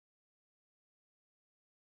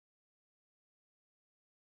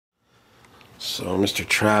So Mr.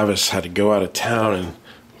 Travis had to go out of town and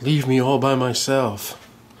leave me all by myself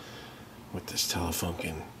with this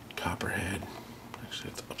Telefunken Copperhead.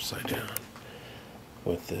 Actually, it's upside down.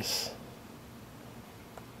 With this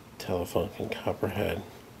Telefunken Copperhead.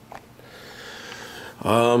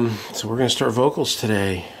 So we're gonna start vocals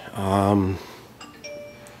today. Got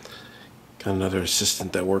another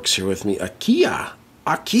assistant that works here with me, Akia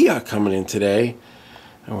coming in today,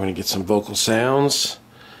 and we're gonna get some vocal sounds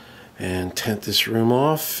and tent this room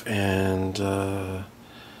off, and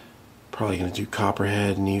probably gonna do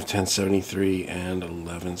Copperhead, Neve 1073, and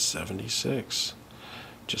 1176.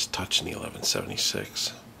 Just touching the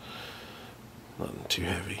 1176. Nothing too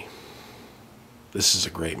heavy. This is a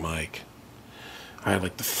great mic. I had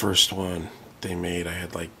like the first one they made. I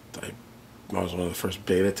was one of the first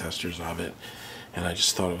beta testers of it, and I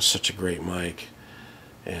just thought it was such a great mic.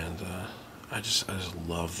 And I just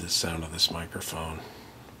love the sound of this microphone.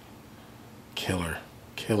 Killer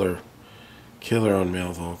on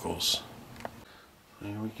male vocals.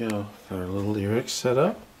 There we go. Got our little lyrics set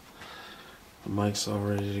up. The mic's all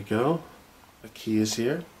ready to go. Akia's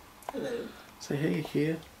here. Hello. Say hey,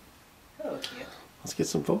 Akia. Hello, Akia. Let's get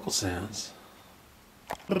some vocal sounds.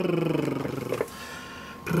 Is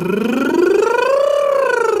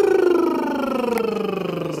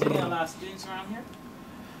there any other students around here?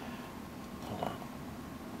 Hold on.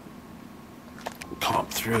 Comp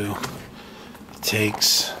through the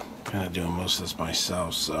takes. Kind of doing most of this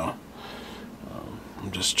myself, so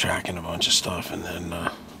I'm just tracking a bunch of stuff and then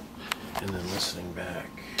listening back.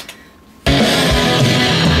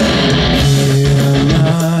 Hear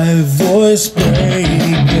my voice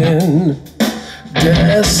breaking,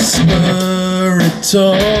 desperate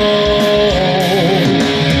tone,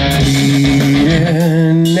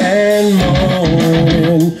 pleading and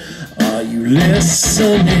moaning. Are you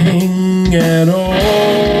listening at all?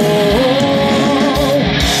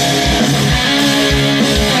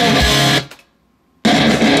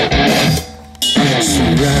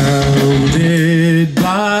 Surrounded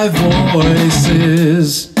by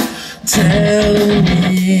voices telling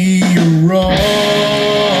me you're wrong,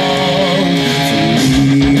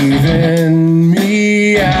 leaving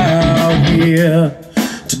me out here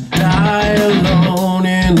to die alone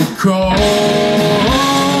in the cold.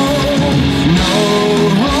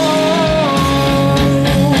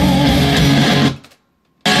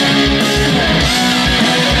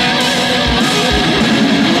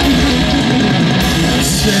 No,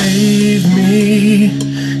 save me,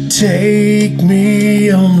 take me,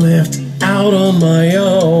 I'm left out on my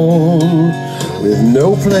own with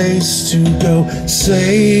no place to go.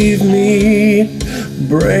 Save me,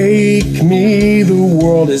 break me, the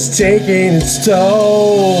world is taking its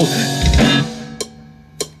toll.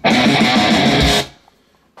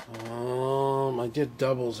 I did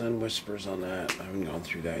doubles and whispers on that. I haven't gone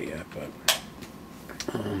through that yet, but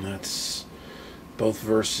that's both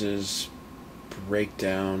verses,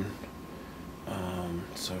 breakdown.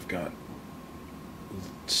 So I've got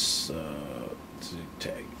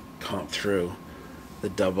to comp through the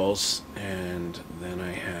doubles, and then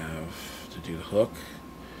I have to do the hook,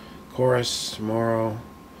 chorus tomorrow,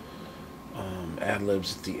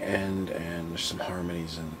 ad-libs at the end, and there's some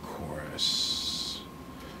harmonies in the chorus.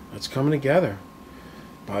 It's coming together.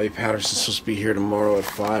 Bobby Patterson's supposed to be here tomorrow at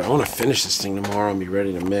 5. I want to finish this thing tomorrow and be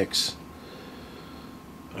ready to mix.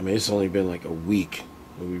 I mean, it's only been like a week.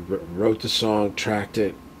 We wrote the song, tracked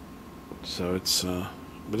it, so it's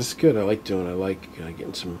but it's good. I like doing it. I like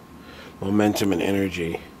getting some momentum and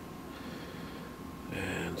energy.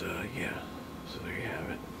 And yeah, so there you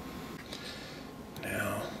have it.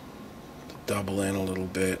 Now, to double in a little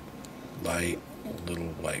bit, light, a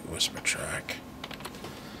little light whisper track.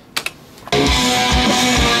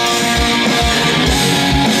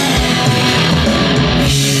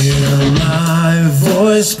 Hear my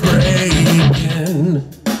voice breaking,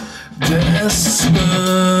 desperate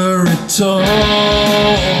tone,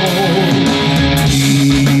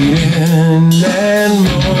 pleading and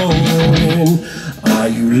moaning. Are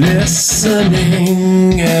you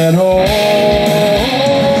listening at all?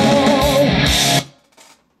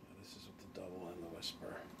 This is with the double and the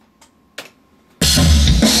whisper.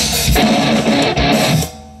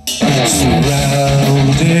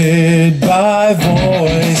 Surrounded by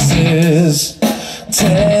voices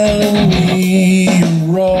telling me you're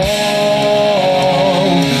wrong,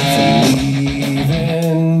 for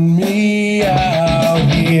leaving me out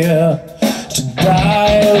here to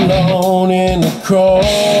die alone in the cold.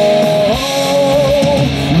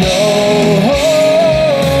 No,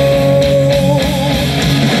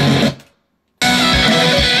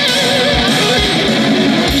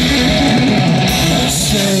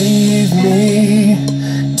 save me,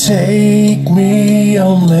 take me,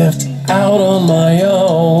 I'm left out on my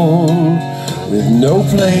own, with no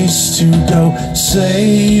place to go.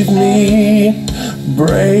 Save me,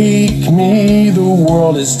 break me, the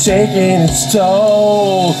world is taking its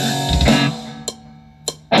toll.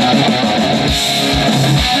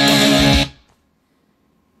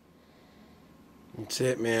 That's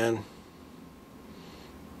it, man.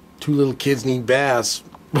 Two little kids need baths.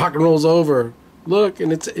 Rock and roll's over. Look,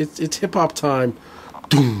 and it's hip hop time.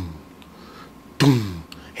 Doom, doom.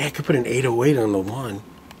 Hey, I could put an 808 on the one.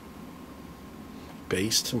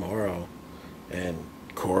 Bass tomorrow, and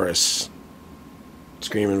chorus,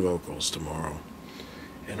 screaming vocals tomorrow,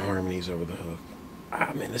 and harmonies over the hook.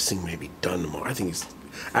 Ah, man, this thing may be done tomorrow. I think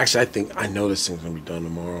I know this thing's gonna be done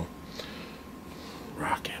tomorrow.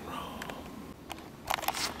 Rock and roll.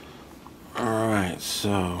 All right,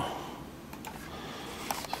 so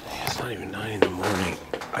it's not even 9 in the morning.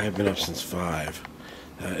 I have been up since 5.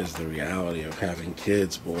 That is the reality of having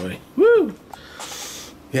kids, boy. Woo!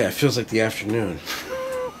 Yeah, it feels like the afternoon.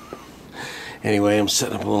 Anyway, I'm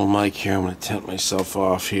setting up a little mic here. I'm going to tempt myself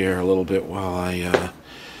off here a little bit while I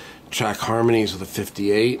track harmonies with a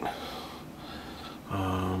 58. Which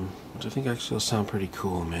I think actually will sound pretty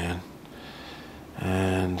cool, man.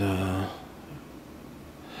 And,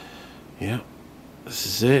 yeah, this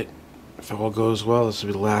is it. If all goes well, this will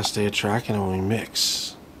be the last day of tracking and we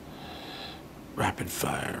mix. Rapid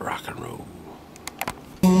fire, rock and roll.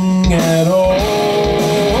 At all.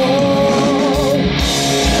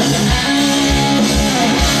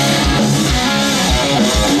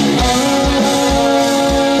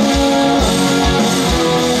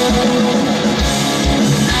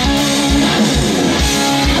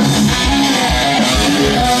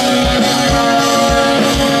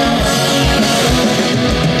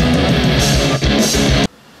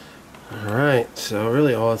 Alright, so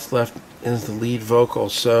really all that's left is the lead vocal.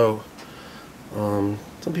 So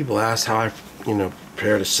some people ask how I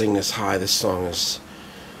prepare to sing this high. This song is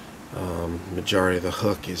majority of the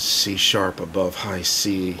hook is C sharp above high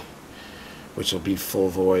C, which will be full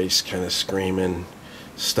voice, kind of screaming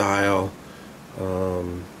style.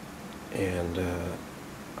 And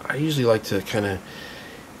I usually like to kind of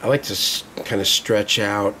stretch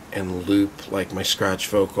out and loop like my scratch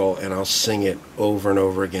vocal, and I'll sing it over and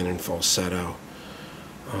over again in falsetto.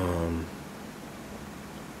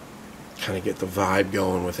 Kind of get the vibe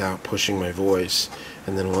going without pushing my voice,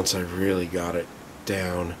 and then once I really got it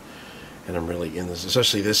down and I'm really in this,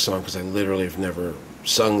 especially this song, because I literally have never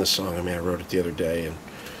sung this song. I mean, I wrote it the other day, and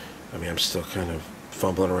I mean, I'm still kind of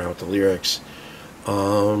fumbling around with the lyrics.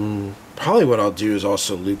 Probably what I'll do is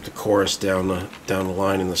also loop the chorus down the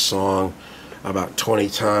line in the song about 20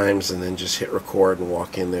 times, and then just hit record and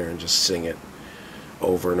walk in there and just sing it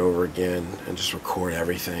over and over again and just record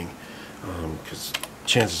everything, because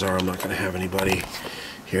chances are I'm not going to have anybody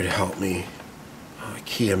here to help me.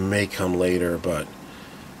 Kia may come later, but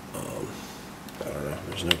I don't know,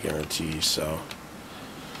 there's no guarantee. So,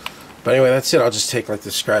 but anyway, that's it. I'll just take like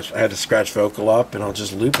the scratch, I had the scratch vocal up, and I'll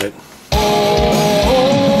just loop it.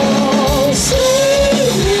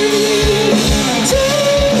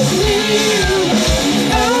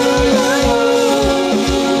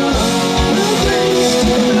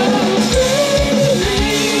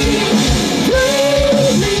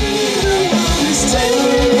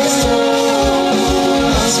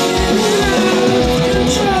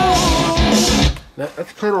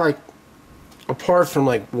 That's kind of like, apart from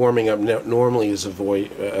like warming up normally as a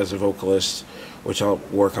vocalist, which I'll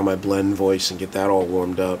work on my blend voice and get that all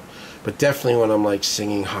warmed up. But definitely when I'm like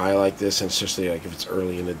singing high like this, and especially like if it's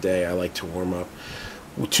early in the day, I like to warm up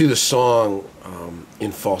to the song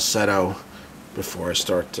in falsetto before I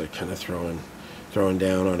start to kind of throwing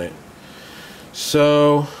down on it.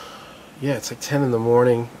 So yeah, it's like 10 in the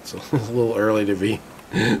morning. It's a little early to be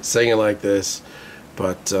singing like this,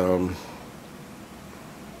 but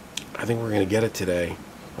I think we're gonna get it today.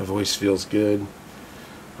 My voice feels good.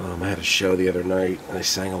 I had a show the other night, and I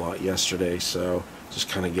sang a lot yesterday, so just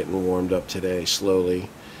kind of getting warmed up today slowly.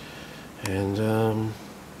 And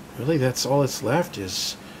really that's all that's left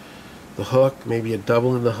is the hook, maybe a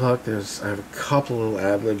double in the hook. I have a couple little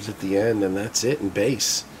ad-libs at the end, and that's it, and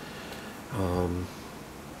bass. And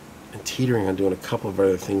teetering on doing a couple of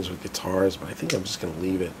other things with guitars, but I think I'm just going to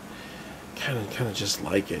leave it. Kind of just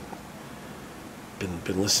like it.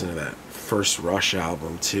 Been listening to that first Rush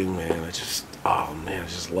album too, man. I just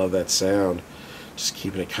love that sound. Just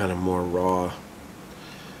keeping it kind of more raw.